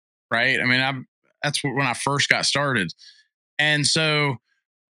right? I mean, that's when I first got started. And so,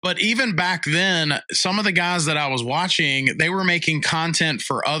 but even back then, some of the guys that I was watching, they were making content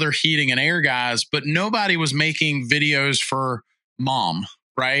for other heating and air guys, but nobody was making videos for mom,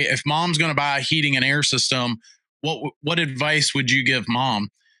 right? If mom's going to buy a heating and air system, what advice would you give mom?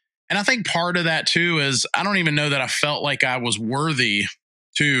 And I think part of that too is I don't even know that I felt like I was worthy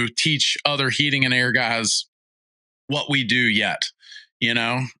to teach other heating and air guys what we do yet, you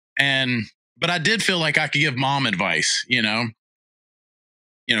know? But I did feel like I could give mom advice,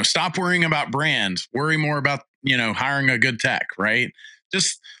 stop worrying about brand, worry more about, hiring a good tech, right?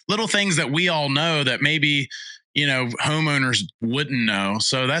 Just little things that we all know that maybe, homeowners wouldn't know.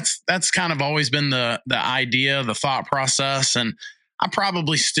 So that's kind of always been the idea, the thought process. And I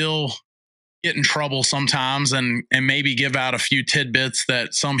probably still get in trouble sometimes and maybe give out a few tidbits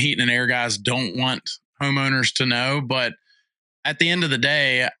that some heating and air guys don't want homeowners to know. But at the end of the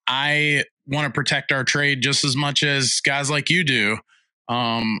day, I want to protect our trade just as much as guys like you do.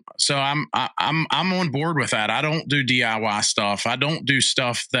 So I'm on board with that. I don't do DIY stuff. I don't do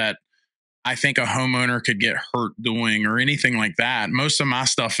stuff that I think a homeowner could get hurt doing or anything like that. Most of my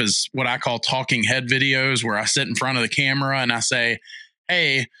stuff is what I call talking head videos, where I sit in front of the camera and I say,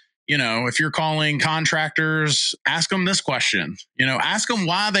 hey, if you're calling contractors, ask them this question, ask them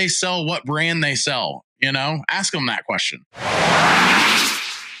why they sell what brand they sell, ask them that question.